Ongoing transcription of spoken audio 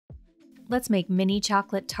Let's make mini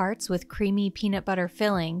chocolate tarts with creamy peanut butter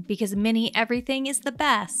filling because mini everything is the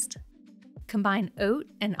best. Combine oat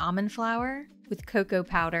and almond flour with cocoa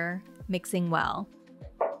powder, mixing well.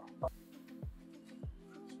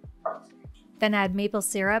 Then add maple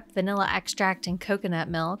syrup, vanilla extract, and coconut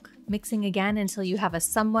milk, mixing again until you have a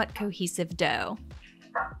somewhat cohesive dough.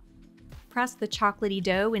 Press the chocolatey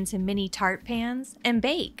dough into mini tart pans and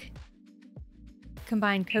bake.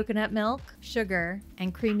 Combine coconut milk, sugar,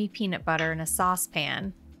 and creamy peanut butter in a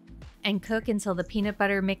saucepan, and cook until the peanut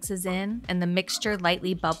butter mixes in and the mixture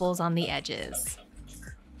lightly bubbles on the edges.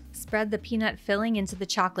 Spread the peanut filling into the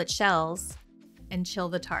chocolate shells and chill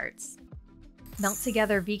the tarts. Melt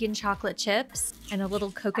together vegan chocolate chips and a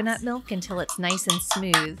little coconut milk until it's nice and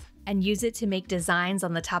smooth, and use it to make designs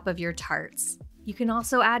on the top of your tarts. You can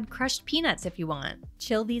also add crushed peanuts if you want.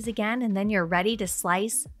 Chill these again and then you're ready to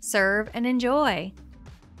slice, serve, and enjoy.